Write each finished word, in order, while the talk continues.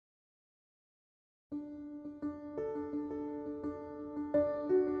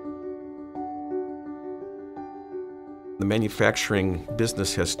The manufacturing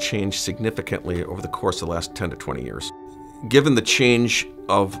business has changed significantly over the course of the last 10 to 20 years. Given the change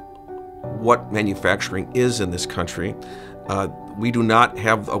of what manufacturing is in this country, we do not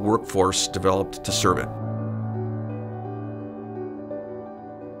have a workforce developed to serve it.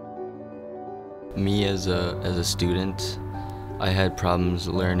 Me as a student, I had problems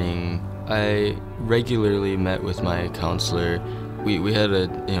learning. I regularly met with my counselor. We had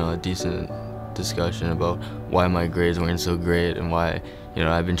a decent discussion about why my grades weren't so great and why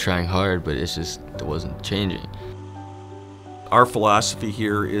I've been trying hard, but it wasn't changing. Our philosophy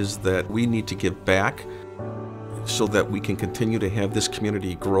here is that we need to give back so that we can continue to have this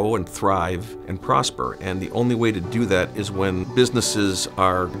community grow and thrive and prosper. And the only way to do that is when businesses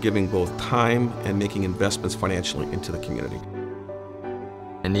are giving both time and making investments financially into the community.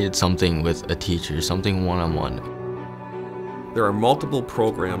 I needed something with a teacher, something one-on-one. There are multiple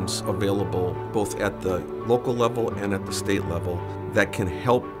programs available both at the local level and at the state level that can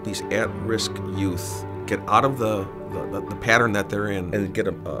help these at-risk youth get out of the pattern that they're in and get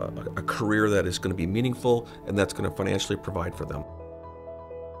a career that is going to be meaningful and that's going to financially provide for them.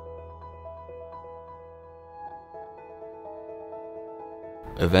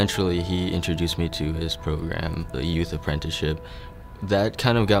 Eventually, he introduced me to his program, the youth apprenticeship. That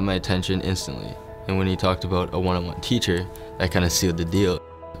kind of got my attention instantly. And when he talked about a one-on-one teacher, that kind of sealed the deal.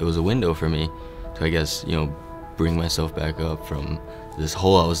 It was a window for me to, I guess, bring myself back up from this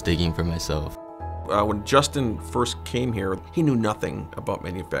hole I was digging for myself. When Justin first came here, he knew nothing about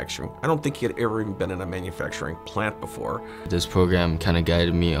manufacturing. I don't think he had ever even been in a manufacturing plant before. This program kind of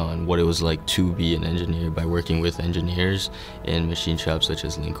guided me on what it was like to be an engineer by working with engineers in machine shops such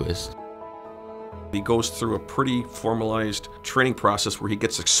as Linquist. He goes through a pretty formalized training process where he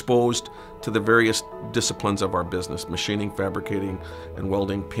gets exposed to the various disciplines of our business: machining, fabricating, and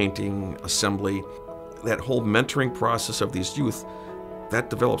welding, painting, assembly. That whole mentoring process of these youth, that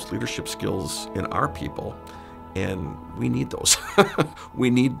develops leadership skills in our people, and we need those. We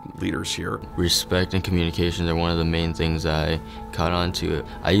need leaders here. Respect and communication are one of the main things I caught on to.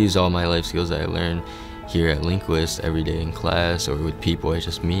 I use all my life skills that I learned here at Linquist every day in class or with people I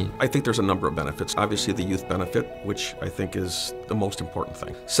just meet. I think there's a number of benefits. Obviously the youth benefit, which I think is the most important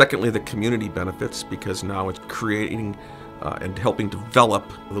thing. Secondly, the community benefits, because now it's creating and helping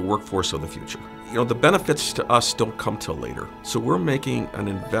develop the workforce of the future. The benefits to us don't come till later. So we're making an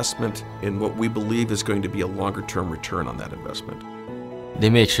investment in what we believe is going to be a longer-term return on that investment. They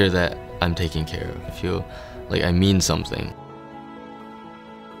make sure that I'm taken care of. I feel like I mean something.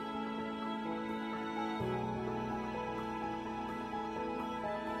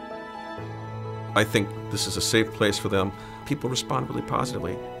 I think this is a safe place for them. People respond really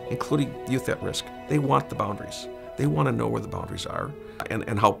positively, including youth at risk. They want the boundaries. They want to know where the boundaries are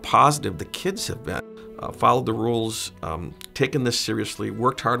and how positive the kids have been. Followed the rules, taken this seriously,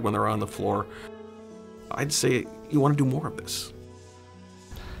 worked hard when they're on the floor. I'd say you want to do more of this.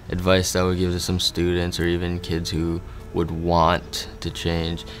 Advice I would give to some students or even kids who would want to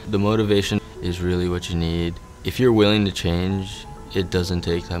change: the motivation is really what you need. If you're willing to change, it doesn't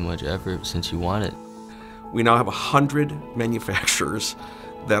take that much effort since you want it. We now have 100 manufacturers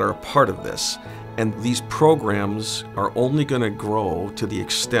that are a part of this, and these programs are only going to grow to the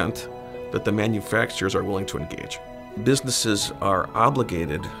extent that the manufacturers are willing to engage. Businesses are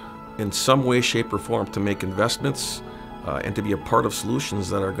obligated in some way, shape, or form to make investments and to be a part of solutions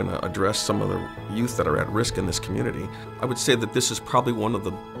that are going to address some of the youth that are at risk in this community. I would say that this is probably one of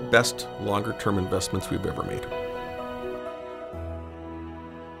the best longer-term investments we've ever made.